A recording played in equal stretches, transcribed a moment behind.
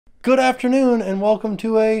Good afternoon and welcome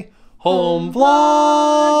to a home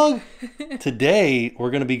vlog. Today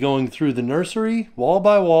we're going to be going through the nursery wall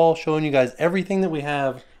by wall, showing you guys everything that we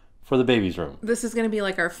have for the baby's room. This is going to be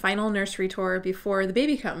like our final nursery tour before the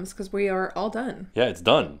baby comes because we are all done. Yeah, it's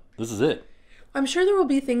done. This is it. I'm sure there will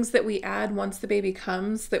be things that we add once the baby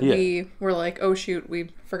comes that we were like, oh shoot,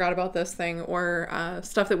 we forgot about this thing, or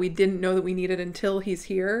stuff that we didn't know that we needed until he's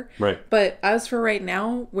here. Right. But as for right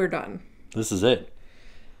now, we're done. This is it.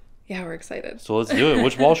 Yeah, we're excited. So let's do it.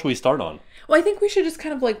 Which wall should we start on? Well, I think we should just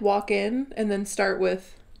kind of like walk in and then start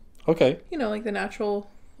with, Okay. you know, like the natural,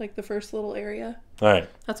 like the first little area. All right.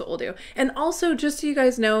 That's what we'll do. And also, just so you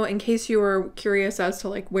guys know, in case you were curious as to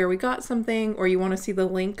like where we got something or you want to see the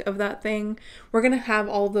link of that thing, we're going to have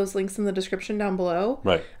all of those links in the description down below.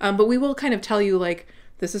 Right. But we will kind of tell you like,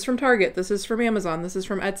 this is from Target, this is from Amazon, this is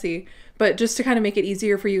from Etsy. But just to kind of make it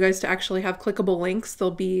easier for you guys to actually have clickable links,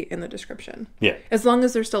 they'll be in the description. Yeah. As long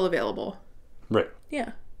as they're still available. Right.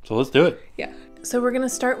 Yeah. So let's do it. Yeah. So we're going to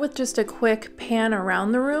start with just a quick pan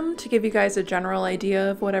around the room to give you guys a general idea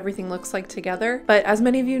of what everything looks like together. But as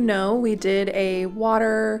many of you know, we did a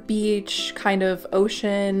water, beach, kind of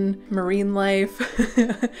ocean, marine life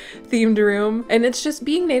themed room. And it's just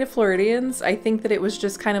being native Floridians, I think that it was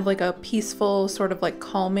just kind of like a peaceful, sort of like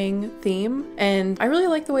calming theme. And I really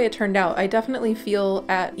like the way it turned out. I definitely feel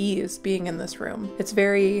at ease being in this room. It's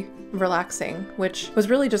very relaxing, which was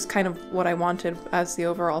really just kind of what I wanted as the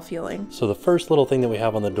overall feeling. So the first little thing that we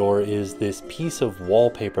have on the door is this piece of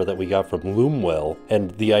wallpaper that we got from Loomwell,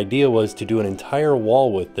 and the idea was to do an entire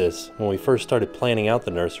wall with this when we first started planning out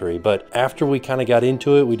the nursery, but after we kind of got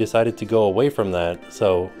into it, we decided to go away from that.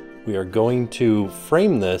 So we are going to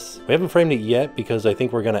frame this. We haven't framed it yet because I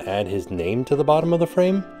think we're going to add his name to the bottom of the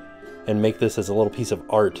frame and make this as a little piece of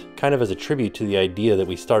art, kind of as a tribute to the idea that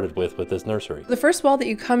we started with this nursery. The first wall that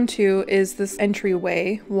you come to is this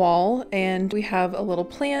entryway wall, and we have a little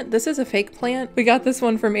plant. This is a fake plant. We got this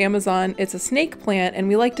one from Amazon. It's a snake plant, and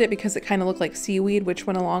we liked it because it kind of looked like seaweed, which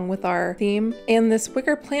went along with our theme. And this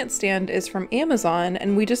wicker plant stand is from Amazon,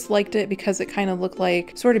 and we just liked it because it kind of looked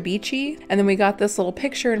like sort of beachy. And then we got this little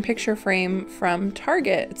picture-in-picture frame from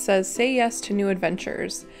Target. It says, "Say yes to new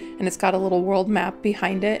adventures," and it's got a little world map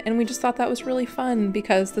behind it, and we just thought that was really fun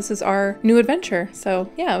because this is our new adventure. So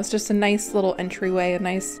yeah, it was just a nice little entryway, a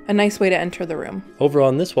nice way to enter the room. Over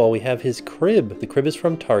on this wall we have his crib. The crib is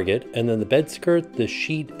from Target, and then the bed skirt, the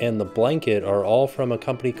sheet, and the blanket are all from a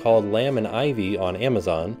company called Lamb and Ivy on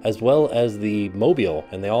Amazon, as well as the mobile,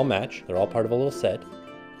 and they all match. They're all part of a little set.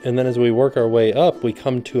 And then as we work our way up, we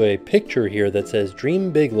come to a picture here that says "Dream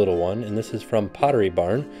Big, Little One," and this is from Pottery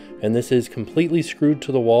Barn. And this is completely screwed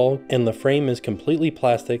to the wall, and the frame is completely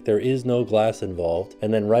plastic. There is no glass involved.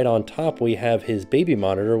 And then right on top we have his baby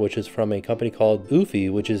monitor, which is from a company called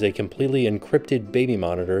Oofy, which is a completely encrypted baby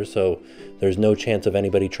monitor, so there's no chance of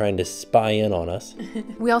anybody trying to spy in on us.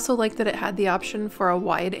 We also liked that it had the option for a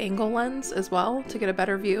wide angle lens as well to get a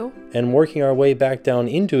better view. And working our way back down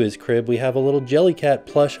into his crib, we have a little Jellycat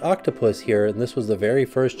plush octopus here, and this was the very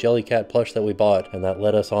first Jellycat plush that we bought, and that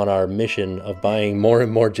led us on our mission of buying more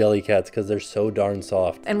and more Jellycats because they're so darn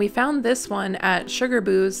soft. And we found this one at Sugar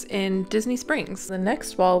Booze in Disney Springs. The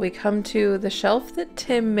next wall we come to the shelf that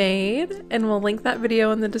Tim made, and we'll link that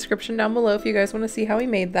video in the description down below if you guys want to see how he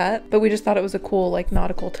made that. But we just thought it was a cool like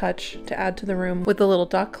nautical touch to add to the room with the little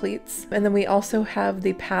dock cleats. And then we also have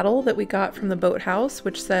the paddle that we got from the boathouse,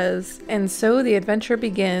 which says, "And so the adventure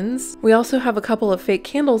begins." We also have a couple of fake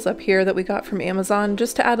candles up here that we got from Amazon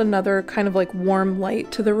just to add another kind of like warm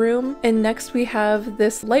light to the room. And next we have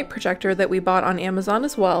this light projector that we bought on Amazon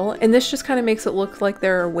as well, and this just kind of makes it look like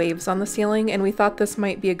there are waves on the ceiling, and we thought this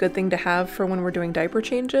might be a good thing to have for when we're doing diaper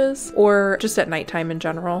changes or just at nighttime in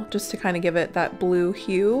general, just to kind of give it that blue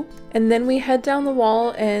hue. And then we head down the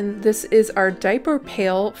wall, and this is our diaper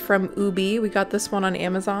pail from Ubi. We got this one on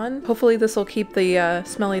Amazon. Hopefully this will keep the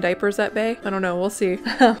smelly diapers at bay. I don't know, we'll see.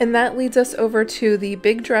 And that leads us over to the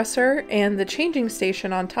big dresser and the changing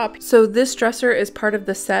station on top. So this dresser is part of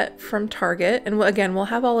the set from Target, and again, we'll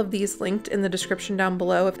have all of these linked in the description down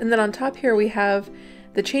below. And then on top here we have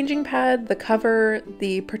the changing pad, the cover,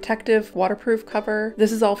 the protective waterproof cover.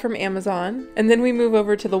 This is all from Amazon. And then we move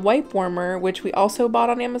over to the wipe warmer, which we also bought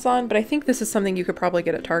on Amazon, but I think this is something you could probably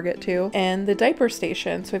get at Target too. And the diaper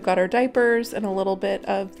station. So we've got our diapers and a little bit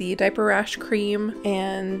of the diaper rash cream.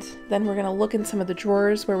 And then we're gonna look in some of the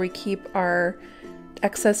drawers where we keep our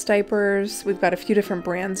excess diapers. We've got a few different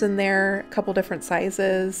brands in there, a couple different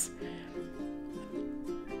sizes.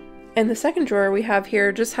 And the second drawer we have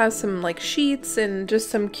here just has some like sheets and just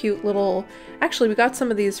some cute little, actually we got some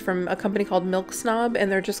of these from a company called Milk Snob, and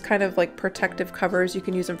they're just kind of like protective covers. You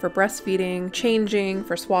can use them for breastfeeding, changing,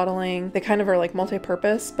 for swaddling. They kind of are like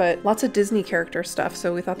multi-purpose, but lots of Disney character stuff,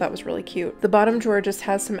 so we thought that was really cute. The bottom drawer just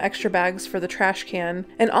has some extra bags for the trash can,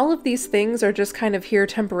 and all of these things are just kind of here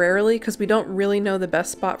temporarily because we don't really know the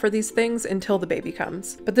best spot for these things until the baby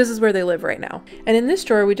comes. But this is where they live right now. And in this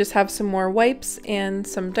drawer we just have some more wipes and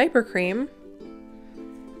some diaper cream.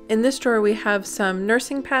 In this drawer we have some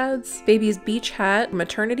nursing pads, baby's beach hat,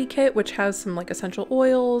 maternity kit which has some like essential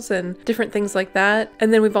oils and different things like that.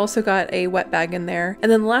 And then we've also got a wet bag in there.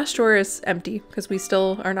 And then the last drawer is empty because we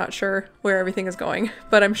still are not sure where everything is going,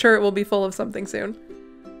 but I'm sure it will be full of something soon.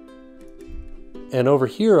 And over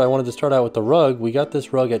here, I wanted to start out with the rug. We got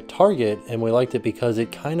this rug at Target and we liked it because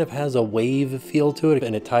it kind of has a wave feel to it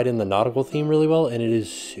and it tied in the nautical theme really well, and it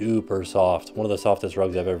is super soft. One of the softest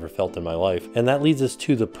rugs I've ever felt in my life. And that leads us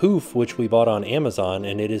to the poof, which we bought on Amazon,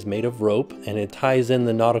 and it is made of rope and it ties in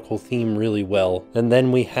the nautical theme really well. And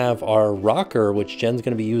then we have our rocker, which Jen's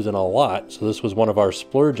gonna be using a lot. So this was one of our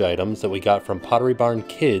splurge items that we got from Pottery Barn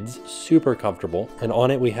Kids, super comfortable. And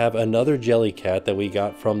on it we have another jelly cat that we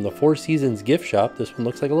got from the Four Seasons gift shop. This one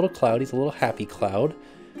looks like a little cloud. He's a little happy cloud.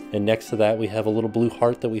 And next to that we have a little blue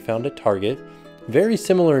heart that we found at Target. Very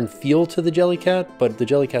similar in feel to the jelly cat, but the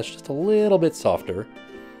jelly cat's just a little bit softer.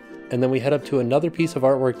 And then we head up to another piece of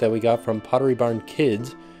artwork that we got from Pottery Barn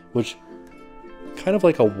Kids, which kind of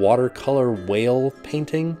like a watercolor whale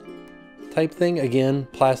painting type thing. Again,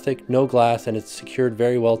 plastic, no glass, and it's secured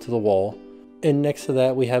very well to the wall. And next to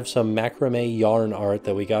that we have some macrame yarn art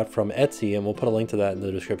that we got from Etsy, and we'll put a link to that in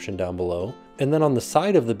the description down below. And then on the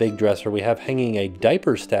side of the big dresser we have hanging a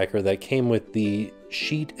diaper stacker that came with the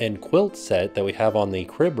sheet and quilt set that we have on the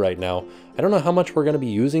crib right now. I don't know how much we're going to be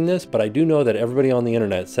using this, but I do know that everybody on the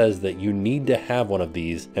internet says that you need to have one of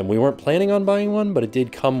these, and we weren't planning on buying one, but it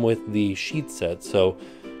did come with the sheet set, so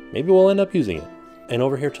maybe we'll end up using it. And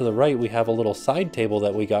over here to the right, we have a little side table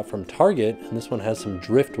that we got from Target, and this one has some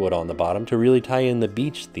driftwood on the bottom to really tie in the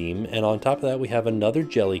beach theme. And on top of that, we have another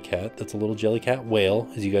jelly cat. That's a little jelly cat whale.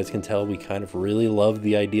 As you guys can tell, we kind of really love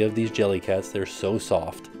the idea of these jelly cats. They're so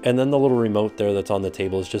soft. And then the little remote there that's on the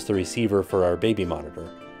table is just the receiver for our baby monitor.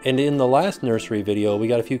 And in the last nursery video, we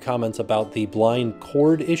got a few comments about the blind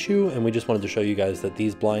cord issue, and we just wanted to show you guys that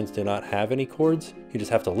these blinds do not have any cords. You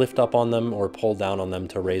just have to lift up on them or pull down on them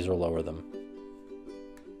to raise or lower them.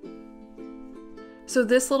 So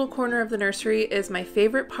this little corner of the nursery is my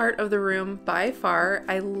favorite part of the room by far.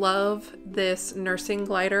 I love this nursing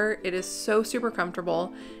glider. It is so super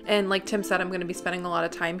comfortable. And like Tim said, I'm going to be spending a lot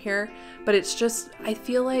of time here, but it's just, I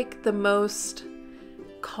feel like the most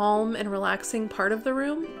calm and relaxing part of the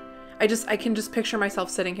room. I can just picture myself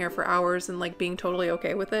sitting here for hours and like being totally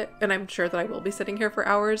okay with it. And I'm sure that I will be sitting here for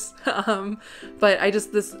hours. But I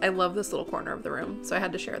love this little corner of the room. So I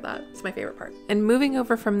had to share that. It's my favorite part. And moving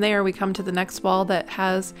over from there, we come to the next wall that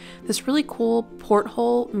has this really cool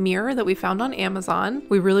porthole mirror that we found on Amazon.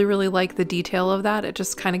 We really, really like the detail of that. It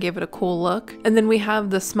just kind of gave it a cool look. And then we have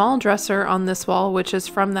the small dresser on this wall, which is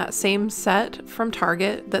from that same set from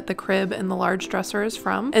Target that the crib and the large dresser is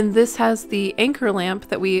from. And this has the anchor lamp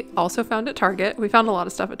that we also found at Target. We found a lot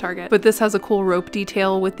of stuff at Target, but this has a cool rope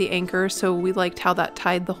detail with the anchor, so we liked how that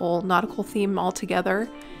tied the whole nautical theme all together.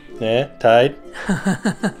 Yeah, tied.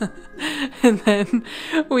 And then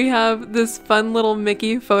we have this fun little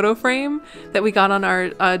Mickey photo frame that we got on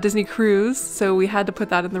our Disney cruise, so we had to put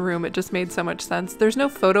that in the room. It just made so much sense. There's no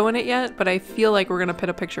photo in it yet, but I feel like we're gonna put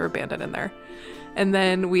a picture of Bandit in there. And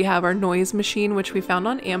then we have our noise machine, which we found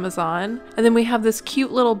on Amazon. And then we have this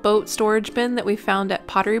cute little boat storage bin that we found at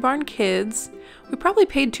Pottery Barn Kids. We probably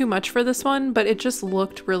paid too much for this one, but it just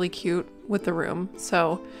looked really cute with the room,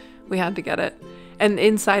 so we had to get it. And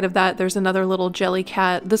inside of that, there's another little jelly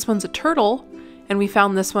cat. This one's a turtle, and we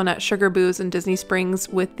found this one at Sugar Booze in Disney Springs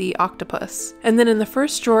with the octopus. And then in the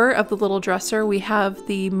first drawer of the little dresser, we have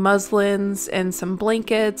the muslins and some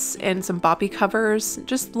blankets and some boppy covers,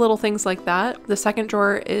 just little things like that. The second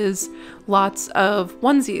drawer is lots of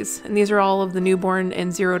onesies, and these are all of the newborn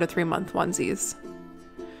and 0 to 3 month onesies.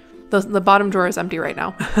 The bottom drawer is empty right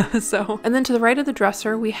now. And then to the right of the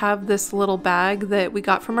dresser, we have this little bag that we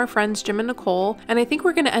got from our friends Jim and Nicole. And I think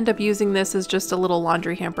we're gonna end up using this as just a little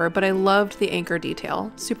laundry hamper, but I loved the anchor detail.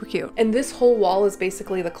 Super cute. And this whole wall is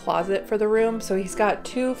basically the closet for the room. So he's got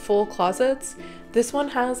 2 full closets. This one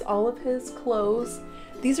has all of his clothes.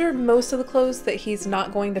 These are most of the clothes that he's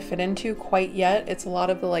not going to fit into quite yet. It's a lot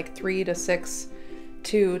of the like 3 to 6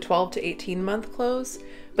 to 12 to 18 month clothes.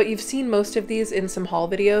 But you've seen most of these in some haul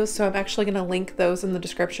videos, so I'm actually going to link those in the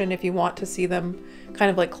description if you want to see them kind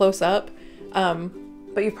of like close up.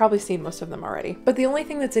 But you've probably seen most of them already. But the only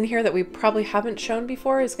thing that's in here that we probably haven't shown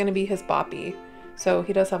before is going to be his boppy. So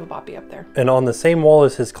he does have a boppy up there. And on the same wall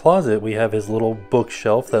as his closet, we have his little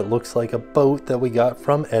bookshelf that looks like a boat that we got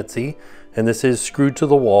from Etsy. And this is screwed to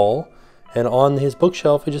the wall. And on his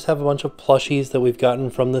bookshelf, we just have a bunch of plushies that we've gotten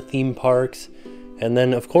from the theme parks. And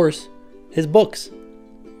then, of course, his books.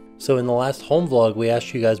 So in the last home vlog, we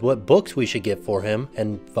asked you guys what books we should get for him.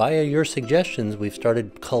 And via your suggestions, we've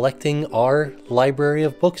started collecting our library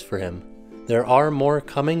of books for him. There are more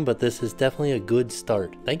coming, but this is definitely a good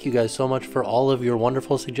start. Thank you guys so much for all of your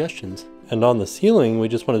wonderful suggestions. And on the ceiling, we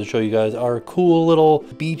just wanted to show you guys our cool little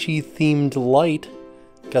beachy themed light.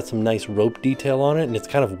 Got some nice rope detail on it, and it's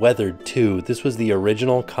kind of weathered too. This was the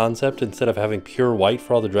original concept. Instead of having pure white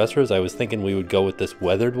for all the dressers, I was thinking we would go with this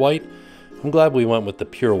weathered white. I'm glad we went with the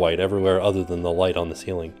pure white everywhere other than the light on the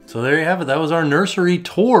ceiling. So there you have it. That was our nursery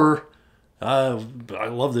tour. I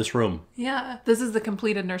love this room. Yeah, this is the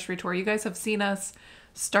completed nursery tour. You guys have seen us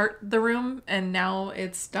start the room and now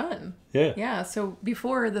it's done. Yeah. Yeah, so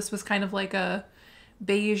before this was kind of like a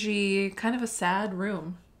beigey, kind of a sad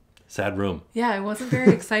room. Sad room. Yeah, it wasn't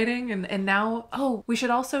very exciting. And now, oh, we should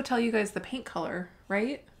also tell you guys the paint color,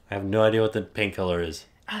 right? I have no idea what the paint color is.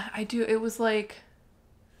 I do. It was like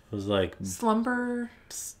slumber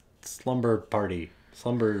party.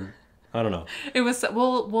 Slumber, I don't know. It was,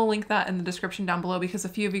 we'll link that in the description down below because a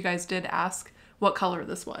few of you guys did ask what color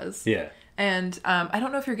this was. Yeah. And I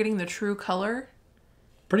don't know if you're getting the true color.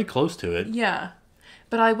 Pretty close to it. Yeah.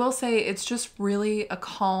 But I will say it's just really a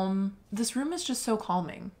calm, this room is just so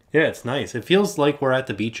calming. Yeah, it's nice. It feels like we're at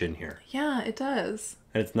the beach in here. Yeah, it does.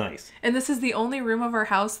 And it's nice. And this is the only room of our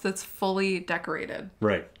house that's fully decorated.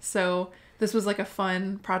 Right. So this was like a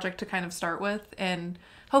fun project to kind of start with, and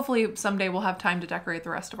hopefully someday we'll have time to decorate the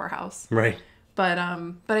rest of our house. Right. But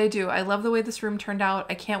I do. I love the way this room turned out.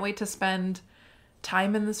 I can't wait to spend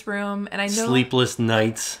time in this room, and I know sleepless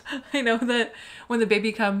nights. I know that when the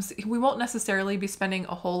baby comes, we won't necessarily be spending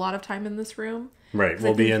a whole lot of time in this room. Right.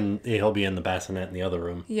 He'll be in the bassinet in the other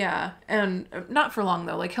room. Yeah, and not for long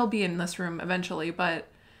though. Like he'll be in this room eventually, but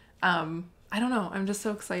I don't know. I'm just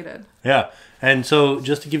so excited. Yeah. And so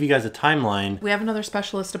just to give you guys a timeline, we have another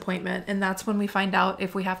specialist appointment, and that's when we find out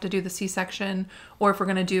if we have to do the C-section or if we're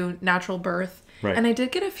going to do natural birth. Right. And I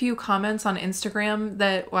did get a few comments on Instagram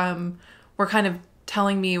that were kind of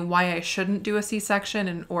telling me why I shouldn't do a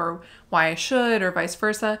C-section or why I should or vice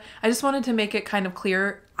versa. I just wanted to make it kind of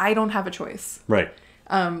clear I don't have a choice. Right.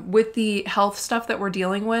 With the health stuff that we're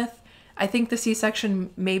dealing with, I think the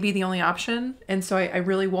C-section may be the only option. And so I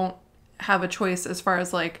really won't have a choice as far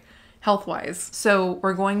as like health-wise. So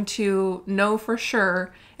we're going to know for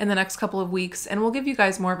sure in the next couple of weeks, and we'll give you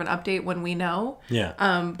guys more of an update when we know. Yeah.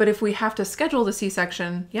 But if we have to schedule the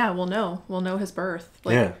C-section, yeah, we'll know. We'll know his birth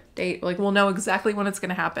date. Like we'll know exactly when it's going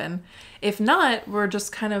to happen. If not, we're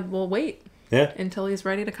just kind of, we'll wait. Yeah. Until he's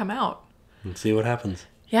ready to come out. And see what happens.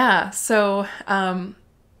 Yeah. So, I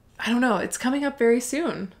don't know. It's coming up very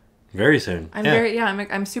soon. Very soon.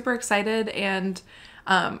 I'm super excited, and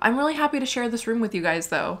I'm really happy to share this room with you guys,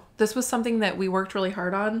 though. This was something that we worked really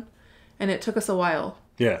hard on, and it took us a while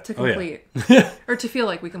to complete. Or to feel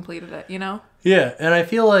like we completed it, you know? Yeah, and I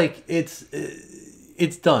feel like it's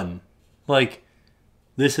done. Like,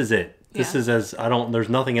 this is it. This is there's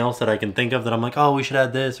nothing else that I can think of that I'm like, oh, we should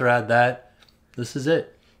add this or add that. This is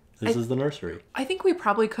it. This is the nursery. I think we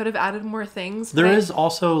probably could have added more things. There is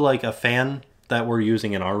also like a fan that we're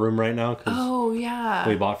using in our room right now. Oh, yeah.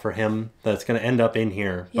 We bought for him. That's going to end up in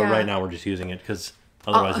here. But right now we're just using it because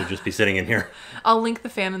otherwise it'd just be sitting in here. I'll link the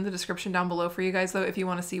fan in the description down below for you guys, though, if you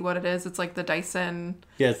want to see what it is. It's like the Dyson.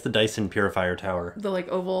 Yeah, it's the Dyson purifier tower. The like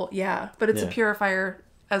oval. Yeah. But it's a purifier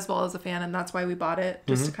as well as a fan, and that's why we bought it.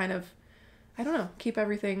 Just to kind of, I don't know, keep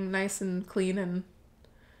everything nice and clean and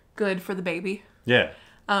good for the baby. Yeah.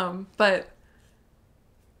 But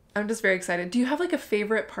I'm just very excited. Do you have like a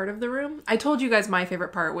favorite part of the room? I told you guys my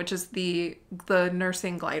favorite part, which is the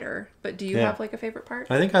nursing glider. But do you have like a favorite part?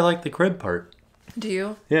 I think I like the crib part. Do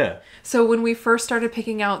you? Yeah. So when we first started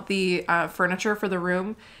picking out the furniture for the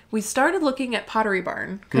room, we started looking at Pottery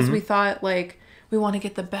Barn because we thought like we want to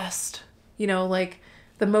get the best, you know, like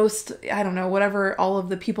the most, I don't know, whatever all of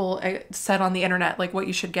the people said on the internet, like what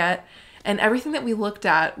you should get. And everything that we looked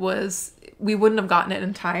at was, we wouldn't have gotten it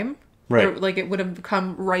in time. Right. Or, like it would have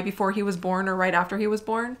come right before he was born or right after he was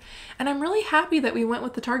born. And I'm really happy that we went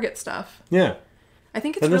with the Target stuff. Yeah. I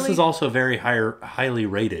think it's and this is also very highly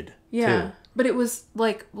rated. Yeah. Too. But it was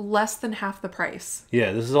like less than half the price.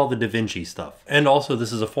 Yeah, this is all the Da Vinci stuff. And also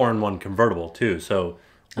this is a 4-in-1 convertible too. So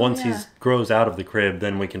once he grows out of the crib,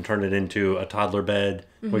 then we can turn it into a toddler bed.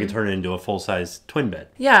 We can turn it into a full-size twin bed.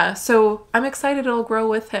 Yeah, so I'm excited it'll grow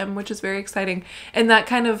with him, which is very exciting. And that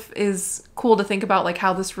kind of is cool to think about, like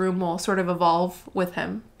how this room will sort of evolve with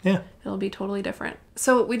him. Yeah. It'll be totally different.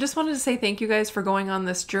 So we just wanted to say thank you guys for going on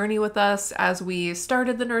this journey with us as we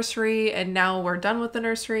started the nursery and now we're done with the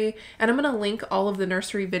nursery. And I'm going to link all of the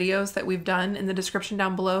nursery videos that we've done in the description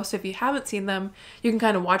down below. So if you haven't seen them, you can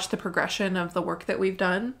kind of watch the progression of the work that we've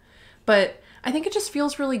done. But I think it just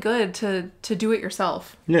feels really good to do it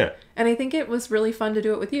yourself. Yeah. And I think it was really fun to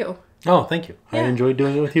do it with you. Oh, thank you. Yeah. I enjoyed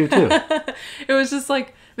doing it with you too. It was just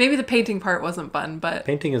like, maybe the painting part wasn't fun, but...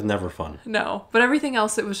 Painting is never fun. No. But everything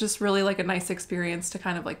else, it was just really like a nice experience to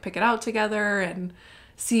kind of like pick it out together and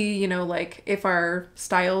see, you know, like if our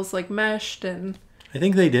styles like meshed and... I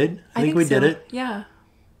think they did. I think we did it. Yeah.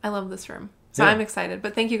 I love this room. So I'm excited.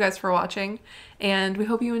 But thank you guys for watching. And we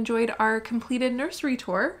hope you enjoyed our completed nursery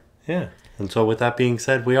tour. Yeah. And so with that being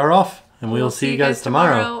said, we are off. And we'll see you guys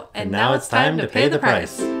tomorrow. And now it's time to pay the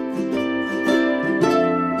price.